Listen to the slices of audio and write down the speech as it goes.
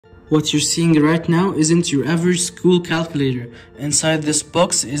What you're seeing right now isn't your average school calculator. Inside this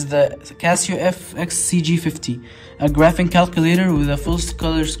box is the Casio FX CG50, a graphing calculator with a full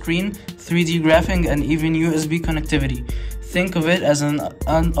color screen, 3D graphing, and even USB connectivity. Think of it as an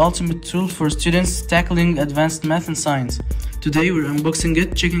ultimate tool for students tackling advanced math and science. Today we're unboxing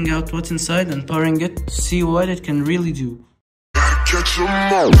it, checking out what's inside, and powering it to see what it can really do.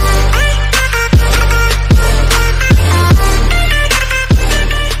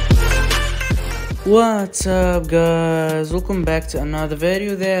 What's up guys, welcome back to another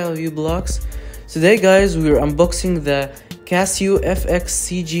video there of unbox. Today guys, we're unboxing the Casio FX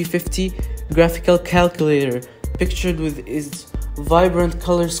CG50 graphical calculator, pictured with its vibrant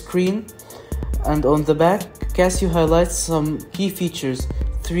color screen, and on the back Casio highlights some key features: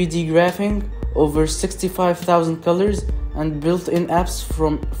 3D graphing, over 65,000 colors, and built-in apps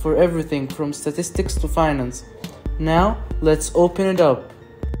for everything from statistics to finance. Now let's open it up.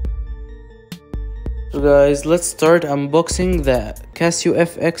 So guys, let's start unboxing the Casio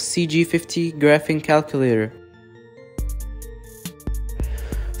FX CG50 graphing calculator.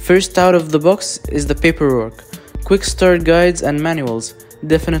 First out of the box is the paperwork, quick start guides and manuals.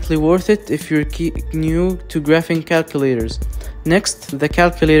 Definitely worth it if you're new to graphing calculators. Next, the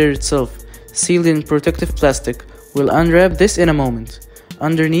calculator itself, sealed in protective plastic. We'll unwrap this in a moment.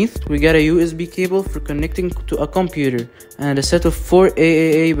 Underneath, we got a USB cable for connecting to a computer and a set of 4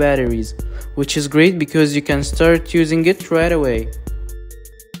 AAA batteries, which is great because you can start using it right away.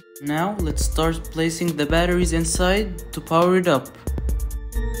 Now let's start placing the batteries inside to power it up.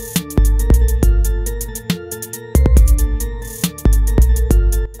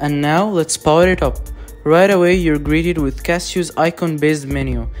 And now let's power it up. Right away you're greeted with Casio's icon-based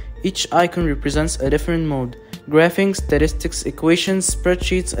menu. Each icon represents a different mode: graphing, statistics, equations,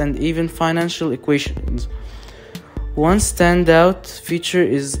 spreadsheets, and even financial equations. One standout feature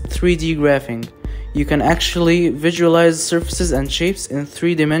is 3D graphing. You can actually visualize surfaces and shapes in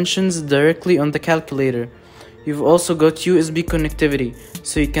 3 dimensions directly on the calculator. You've also got USB connectivity,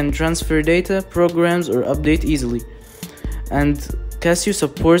 so you can transfer data, programs, or update easily. And Casio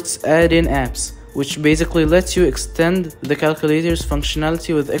supports add-in apps, which basically lets you extend the calculator's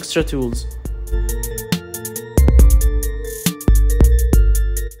functionality with extra tools.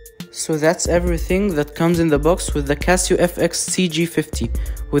 So that's everything that comes in the box with the Casio FX CG50.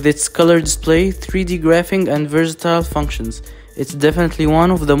 With its color display, 3D graphing, and versatile functions, it's definitely one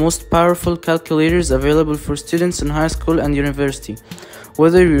of the most powerful calculators available for students in high school and university.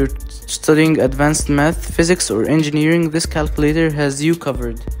 Whether you're studying advanced math, physics, or engineering, this calculator has you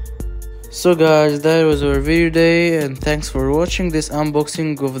covered. So guys, that was our video today, and thanks for watching this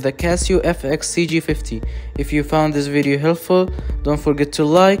unboxing of the Casio FX CG50. If you found this video helpful, don't forget to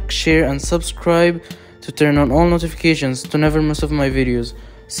like, share, and subscribe to turn on all notifications to never miss of my videos.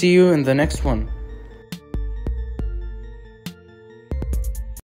 See you in the next one.